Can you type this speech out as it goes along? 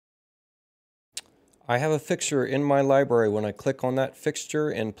I have a fixture in my library. When I click on that fixture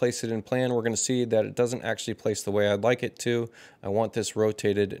and place it in plan, we're going to see that it doesn't actually place the way I'd like it to. I want this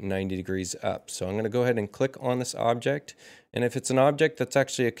rotated 90 degrees up. So I'm going to go ahead and click on this object. And if it's an object that's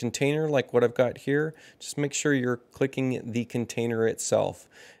actually a container like what I've got here, just make sure you're clicking the container itself.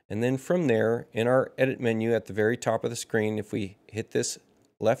 And then from there, in our edit menu at the very top of the screen, if we hit this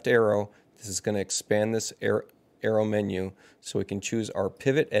left arrow, this is going to expand this arrow menu so we can choose our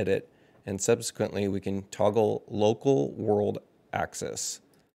pivot edit, and subsequently we can toggle local world axis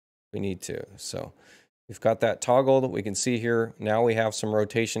if we need to. So we've got that toggle that we can see here. Now we have some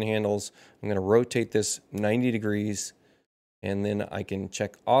rotation handles. I'm going to rotate this 90 degrees, and then I can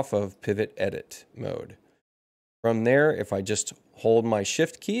check off of pivot edit mode. From there, if I just hold my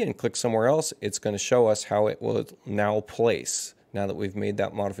shift key and click somewhere else, it's going to show us how it will now place now that we've made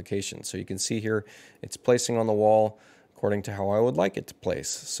that modification. So you can see here it's placing on the wall according to how I would like it to place.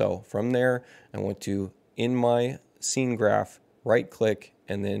 So from there, I want to, in my scene graph, right click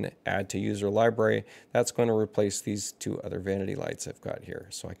and then add to user library. That's going to replace these two other vanity lights I've got here.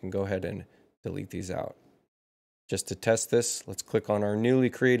 So I can go ahead and delete these out. Just to test this, let's click on our newly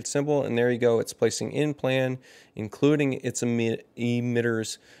created symbol, and there you go. It's placing in plan, including its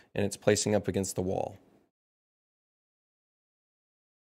emitters, and it's placing up against the wall.